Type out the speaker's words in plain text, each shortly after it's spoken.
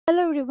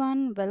Hello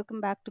everyone,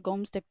 welcome back to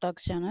Goms TikTok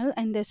channel.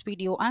 In this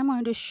video, I'm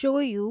going to show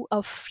you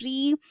a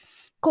free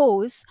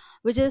course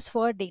which is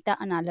for data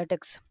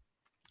analytics.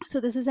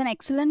 So this is an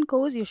excellent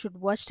course. You should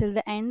watch till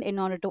the end in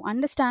order to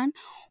understand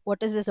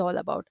what is this all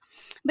about.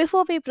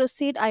 Before we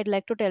proceed, I'd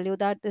like to tell you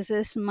that this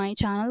is my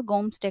channel,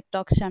 Goms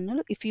TikTok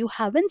channel. If you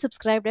haven't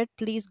subscribed yet,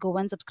 please go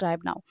and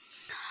subscribe now.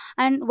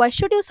 And why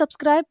should you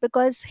subscribe?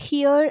 Because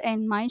here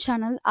in my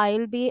channel,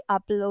 I'll be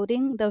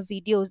uploading the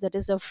videos, that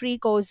is the free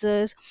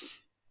courses,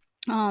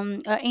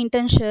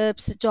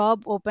 internships,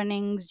 job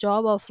openings,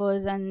 job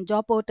offers, and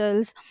job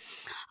portals,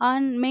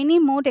 and many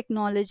more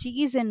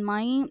technologies in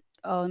my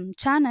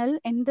channel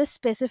in this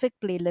specific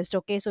playlist.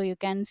 Okay, so you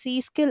can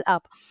see Skill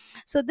Up.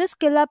 So this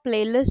Skill Up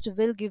playlist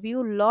will give you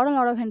a lot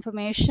of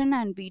information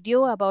and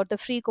video about the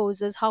free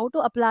courses, how to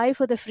apply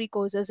for the free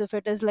courses, if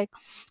it is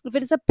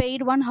a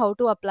paid one, how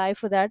to apply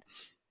for that,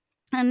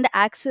 and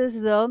access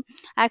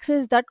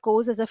that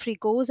course as a free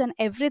course, and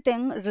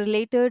everything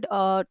related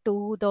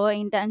to the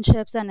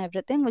internships and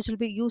everything which will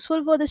be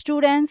useful for the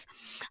students.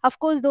 Of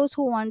course, those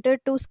who wanted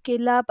to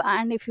skill up,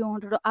 and if you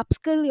wanted to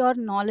upskill your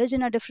knowledge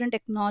in a different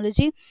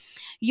technology,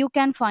 you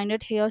can find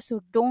it here,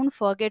 so don't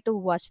forget to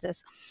watch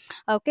this.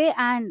 Okay,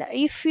 and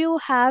if you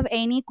have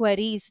any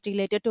queries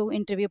related to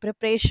interview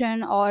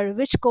preparation or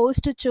which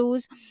course to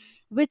choose,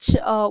 which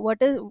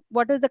what is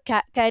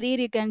the career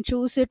you can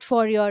choose it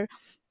for your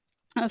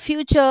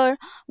future,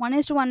 one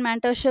is to one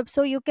mentorship,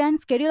 so you can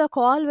schedule a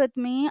call with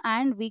me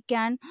and we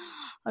can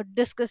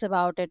discuss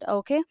about it.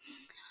 Okay,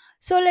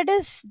 so let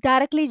us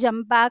directly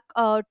jump back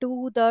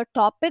to the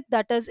topic,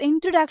 that is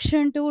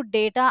introduction to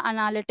data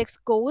analytics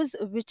course,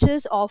 which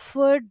is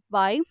offered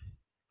by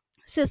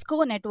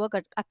Cisco Network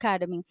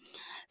Academy.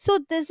 So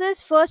this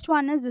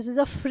is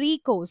a free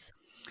course.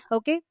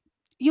 Okay,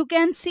 you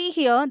can see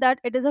here that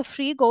it is a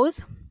free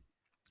course,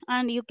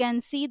 and you can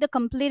see the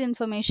complete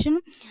information,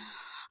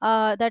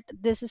 that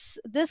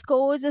this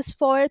course is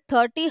for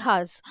 30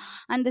 hours,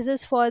 and this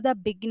is for the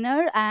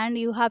beginner, and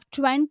you have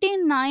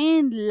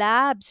 29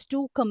 labs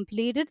to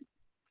complete it,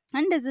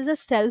 and this is a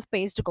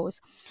self-paced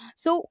course.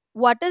 So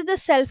what is the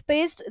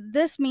self-paced?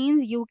 This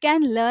means you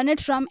can learn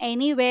it from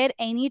anywhere,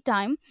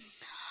 anytime,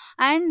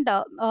 and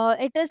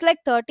it is like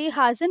 30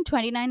 hours and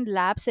 29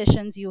 lab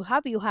sessions you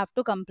have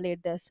to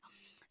complete this.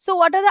 So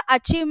what are the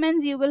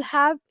achievements you will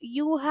have?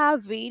 You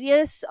have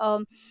various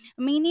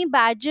mini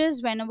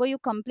badges whenever you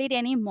complete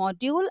any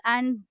module,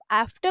 and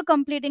after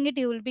completing it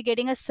you will be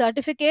getting a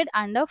certificate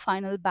and a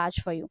final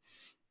badge for you.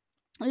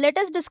 Let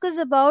us discuss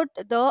about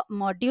the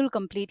module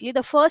completely.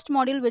 The first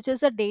module, which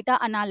is the data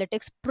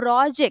analytics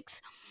projects.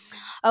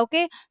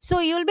 Okay, so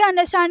you'll be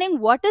understanding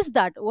what is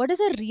that, what is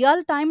a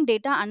real time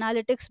data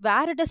analytics,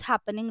 where it is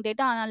happening,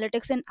 data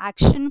analytics in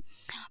action,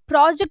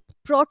 project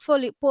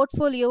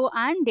portfolio,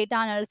 and data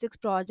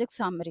analytics project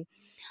summary.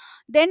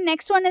 Then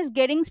next one is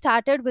getting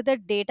started with the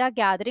data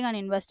gathering and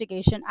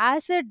investigation.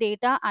 As a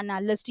data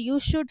analyst,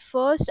 you should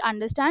first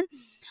understand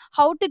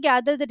how to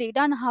gather the data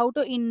and how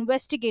to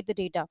investigate the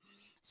data.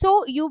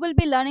 So you will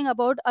be learning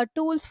about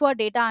tools for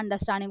data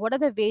understanding, what are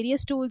the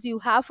various tools you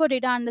have for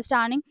data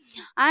understanding,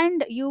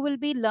 and you will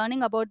be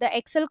learning about the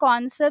Excel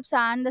concepts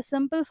and the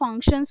simple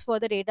functions for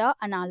the data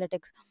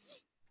analytics.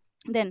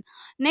 Then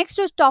next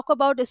to talk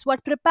about is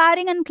what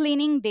preparing and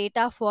cleaning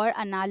data for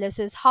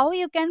analysis, how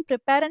you can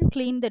prepare and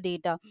clean the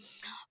data,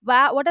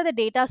 what are the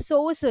data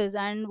sources,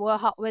 and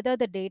whether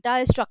the data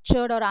is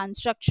structured or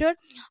unstructured,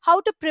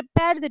 how to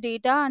prepare the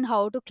data and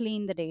how to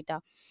clean the data.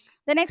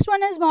 The next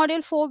one is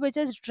module 4, which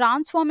is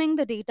transforming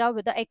the data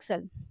with the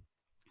Excel,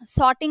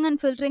 sorting and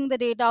filtering the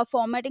data,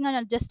 formatting and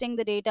adjusting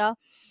the data,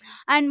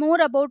 and more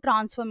about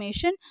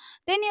transformation.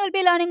 Then you will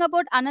be learning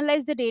about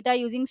analyze the data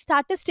using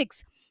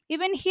statistics.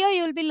 Even here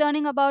you will be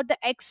learning about the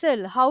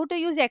Excel, how to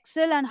use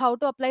Excel and how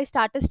to apply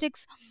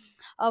statistics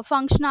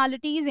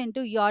functionalities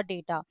into your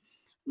data.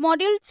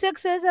 Module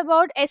 6 is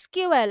about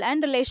SQL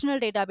and relational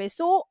database.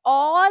 So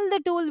all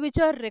the tools which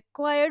are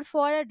required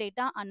for a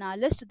data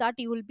analyst, that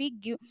you will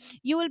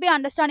be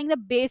understanding the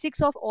basics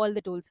of all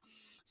the tools.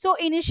 So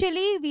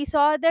initially we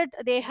saw that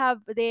they have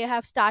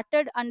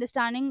started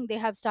understanding, they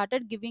have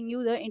started giving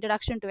you the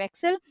introduction to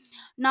Excel.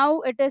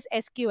 Now it is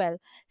SQL,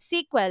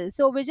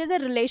 so which is a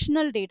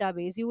relational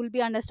database. You will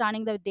be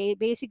understanding the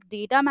basic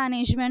data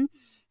management,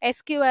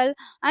 SQL,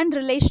 and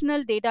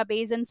relational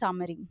database and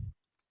summary.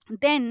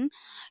 Then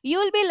you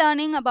will be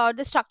learning about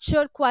the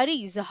structured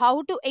queries,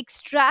 how to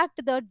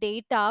extract the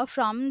data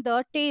from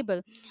the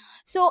table.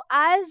 So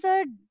as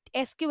a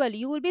SQL,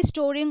 you will be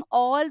storing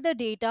all the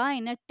data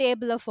in a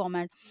tabular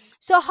format.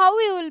 So how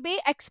you will be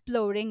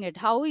exploring it,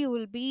 how you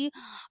will be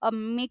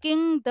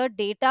making the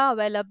data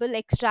available,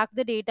 extract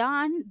the data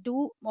and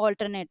do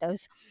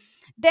alternatives.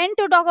 Then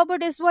to talk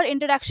about is what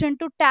introduction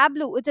to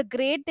Tableau. It's a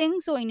great thing.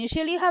 So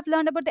initially you have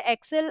learned about the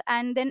Excel,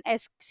 and then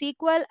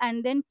SQL,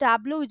 and then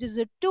Tableau, which is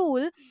a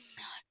tool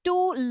to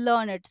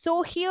learn it.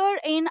 So here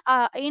in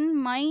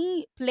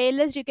my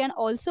playlist you can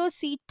also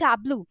see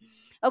Tableau.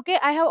 Okay,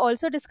 I have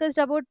also discussed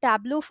about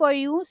Tableau for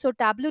you. So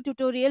Tableau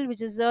tutorial,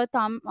 which is a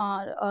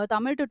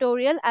Tamil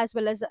tutorial as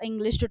well as the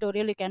English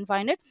tutorial, you can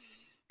find it.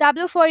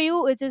 Tableau for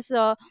you, which is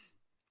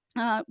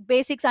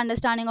basics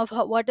understanding of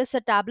what is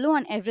a Tableau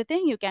and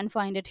everything, you can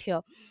find it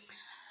here.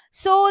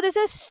 So this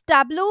is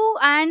Tableau,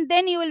 and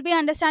then you will be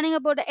understanding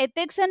about the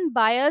ethics and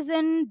bias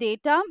in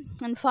data,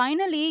 and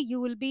finally you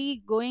will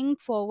be going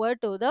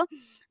forward to the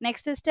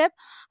next step.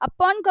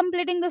 Upon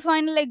completing the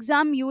final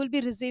exam, you will be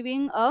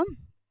receiving a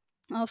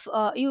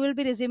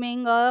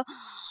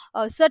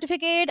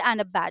certificate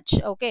and a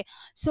badge. Okay,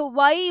 so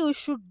why you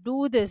should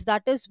do this,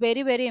 that is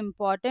very very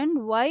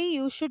important. Why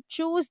you should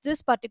choose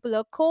this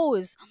particular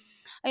course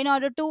in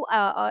order to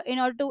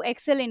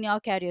excel in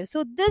your career.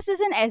 So this is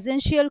an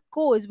essential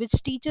course which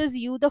teaches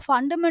you the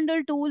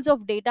fundamental tools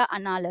of data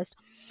analyst.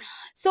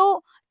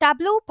 So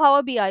Tableau,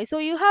 Power BI, so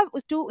you have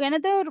to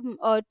another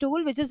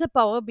tool which is a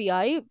Power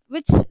BI,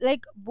 which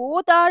like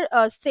both are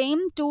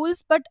same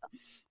tools, but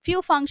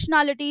few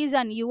functionalities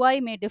and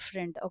UI may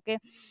different. Okay,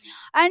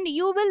 and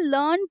you will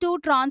learn to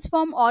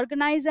transform,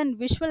 organize and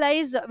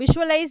visualize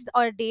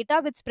our data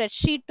with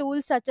spreadsheet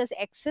tools such as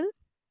Excel.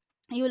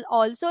 You will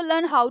also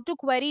learn how to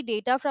query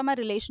data from a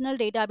relational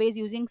database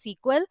using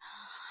SQL,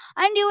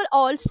 and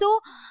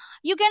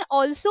you can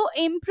also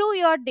improve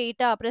your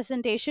data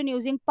presentation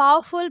using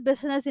powerful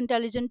business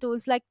intelligence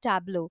tools like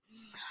Tableau.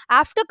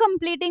 After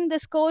completing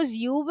this course,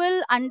 you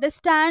will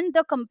understand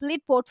the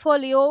complete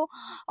portfolio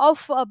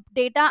of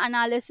data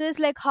analysis,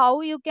 like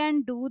how you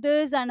can do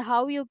this and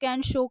how you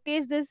can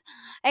showcase this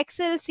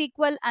Excel,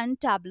 SQL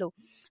and Tableau,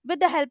 with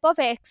the help of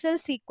Excel,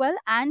 SQL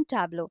and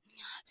Tableau.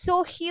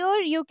 So here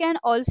you can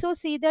also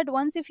see that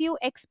once if you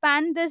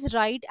expand this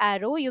right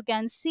arrow, you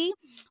can see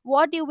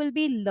what you will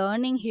be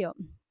learning here.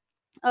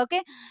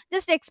 Okay,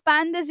 just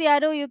expand this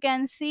arrow, you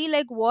can see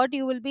like what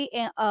you will be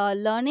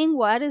learning,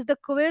 where is the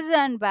quiz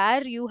and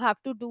where you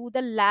have to do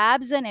the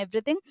labs and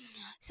everything.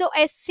 So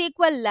a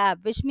SQL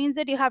lab, which means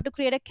that you have to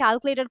create a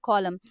calculated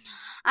column,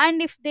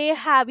 and if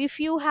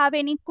you have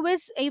any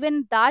quiz,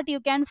 even that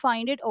you can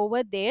find it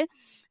over there,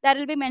 that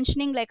will be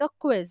mentioning like a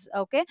quiz.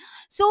 Okay,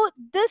 so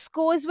this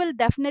course will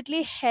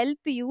definitely help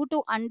you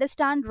to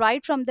understand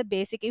right from the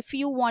basic. If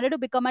you wanted to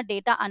become a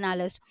data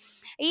analyst,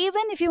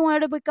 even if you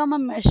wanted to become a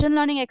machine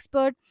learning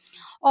expert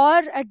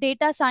or a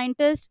data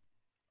scientist,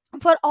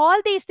 for all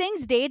these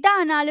things data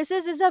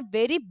analysis is a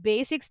very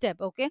basic step.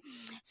 Okay,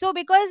 so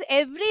because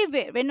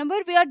everywhere whenever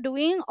we are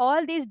doing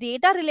all these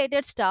data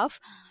related stuff,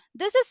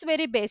 this is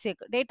very basic: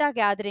 data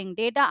gathering,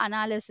 data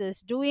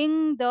analysis,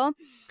 doing the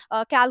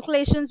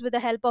calculations with the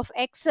help of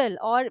Excel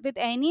or with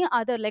any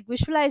other, like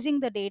visualizing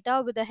the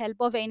data with the help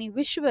of any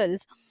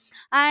visuals,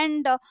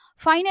 and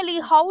finally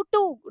how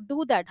to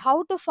do that,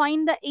 how to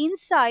find the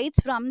insights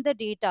from the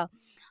data,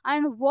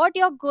 and what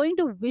you're going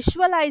to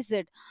visualize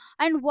it,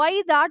 and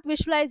why that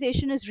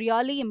visualization is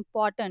really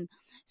important.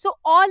 So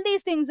all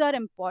these things are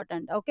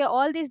important. Okay,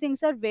 all these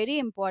things are very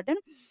important.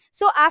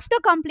 So after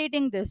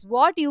completing this,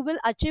 what you will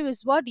achieve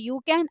is what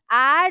you can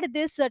add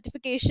this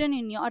certification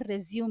in your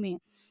resume,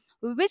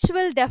 which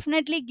will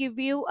definitely give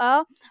you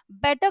a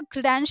better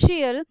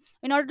credential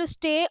in order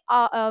to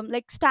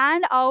like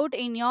stand out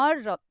in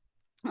your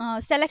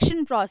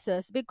selection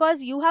process,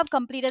 because you have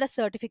completed a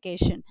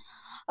certification.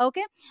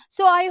 Okay,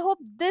 so I hope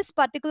this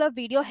particular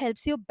video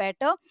helps you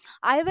better.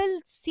 I will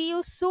see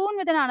you soon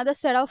with another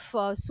set of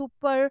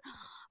super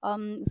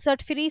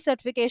free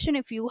certification.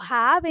 If you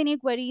have any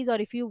queries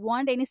or if you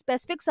want any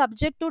specific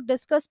subject to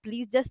discuss,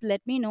 please just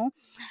let me know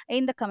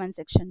in the comment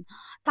section.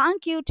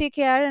 Thank you, take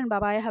care, and bye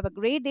bye. Have a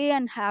great day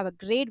and have a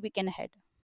great weekend ahead.